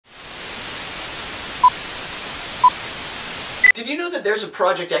Did you know that there's a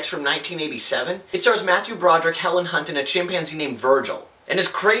Project X from 1987? It stars Matthew Broderick, Helen Hunt, and a chimpanzee named Virgil. And as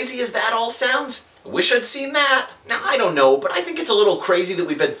crazy as that all sounds, I wish I'd seen that. Now, I don't know, but I think it's a little crazy that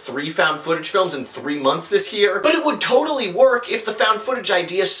we've had 3 found footage films in 3 months this year. But it would totally work if the found footage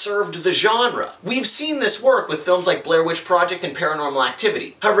idea served the genre. We've seen this work with films like Blair Witch Project and Paranormal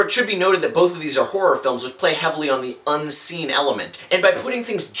Activity. However, it should be noted that both of these are horror films which play heavily on the unseen element. And by putting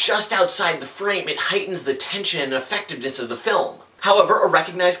things just outside the frame, it heightens the tension and effectiveness of the film. However, a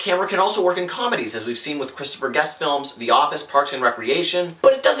recognized camera can also work in comedies, as we've seen with Christopher Guest films, The Office, Parks and Recreation,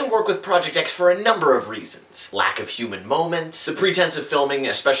 but it doesn't work with Project X for a number of reasons. Lack of human moments, the pretense of filming,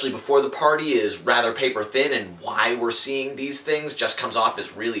 especially before the party, is rather paper thin, and why we're seeing these things just comes off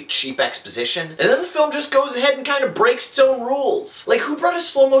as really cheap exposition. And then the film just goes ahead and kind of breaks its own rules. Like, who brought a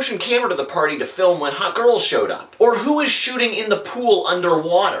slow motion camera to the party to film when hot girls showed up? Or who is shooting in the pool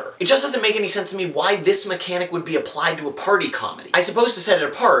underwater? It just doesn't make any sense to me why this mechanic would be applied to a party comedy. I suppose to set it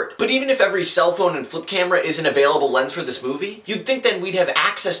apart, but even if every cell phone and flip camera is an available lens for this movie, you'd think then we'd have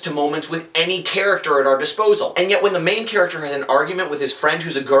access to moments with any character at our disposal. And yet when the main character has an argument with his friend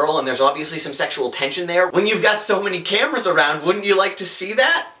who's a girl and there's obviously some sexual tension there, when you've got so many cameras around, wouldn't you like to see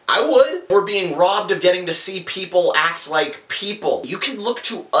that? I would. We're being robbed of getting to see people act like people. You can look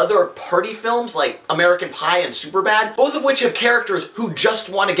to other party films like American Pie and Superbad, both of which have characters who just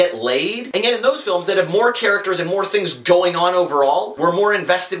want to get laid. And yet in those films that have more characters and more things going on overall, we're more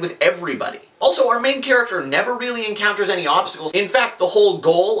invested with everybody. Also, our main character never really encounters any obstacles. In fact, the whole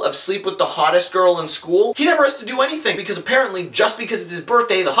goal of sleep with the hottest girl in school, he never has to do anything because apparently, just because it's his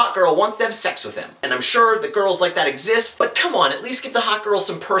birthday, the hot girl wants to have sex with him. And I'm sure that girls like that exist, but come on, at least give the hot girl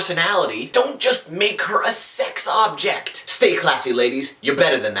some personality. Don't just make her a sex object. Stay classy, ladies. You're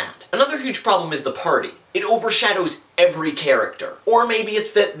better than that. Another huge problem is the party. It overshadows every character. Or maybe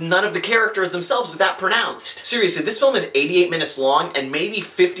it's that none of the characters themselves are that pronounced. Seriously, this film is 88 minutes long, and maybe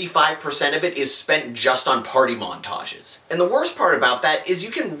 55% of it is spent just on party montages. And the worst part about that is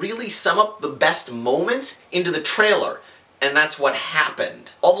you can really sum up the best moments into the trailer. And that's what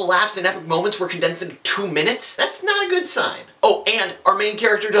happened. All the laughs and epic moments were condensed into 2 minutes? That's not a good sign. Oh, and our main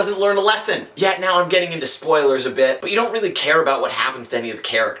character doesn't learn a lesson. Yeah, now I'm getting into spoilers a bit, but you don't really care about what happens to any of the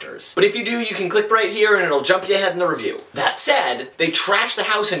characters. But if you do, you can click right here and it'll jump you ahead in the review. That said, they trash the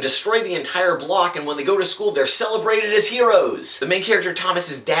house and destroy the entire block, and when they go to school, they're celebrated as heroes. The main character,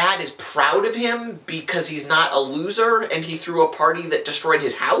 Thomas's dad, is proud of him because he's not a loser and he threw a party that destroyed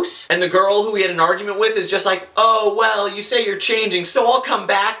his house. And the girl who he had an argument with is just like, oh, well, you say you're changing, so I'll come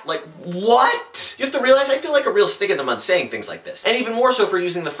back. Like, what? You have to realize I feel like a real stick in the mud saying things like this. And even more so for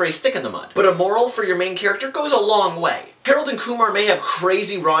using the phrase stick in the mud. But a moral for your main character goes a long way. Harold and Kumar may have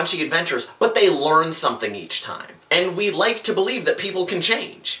crazy raunchy adventures, but they learn something each time. And we like to believe that people can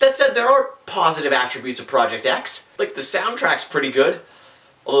change. That said, there are positive attributes of Project X. Like, the soundtrack's pretty good,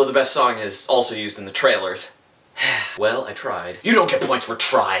 although the best song is also used in the trailers. Well, I tried. You don't get points for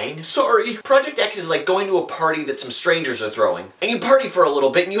trying. Sorry. Project X is like going to a party that some strangers are throwing. And you party for a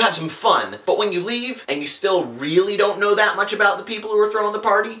little bit and you have some fun. But when you leave and you still really don't know that much about the people who are throwing the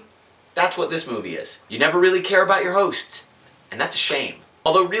party, that's what this movie is. You never really care about your hosts. And that's a shame.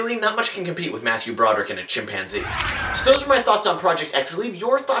 Although really, not much can compete with Matthew Broderick and a chimpanzee. So those are my thoughts on Project X. Leave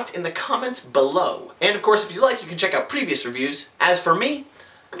your thoughts in the comments below. And of course, if you like, you can check out previous reviews. As for me,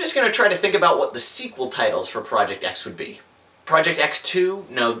 I'm just going to try to think about what the sequel titles for Project X would be. Project X2?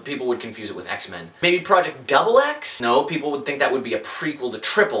 No, people would confuse it with X-Men. Maybe Project Double X? No, people would think that would be a prequel to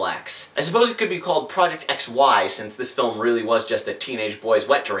Triple X. I suppose it could be called Project XY, since this film really was just a teenage boy's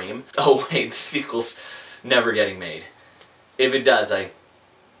wet dream. Oh wait, the sequel's never getting made. If it does, I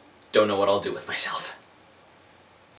don't know what I'll do with myself.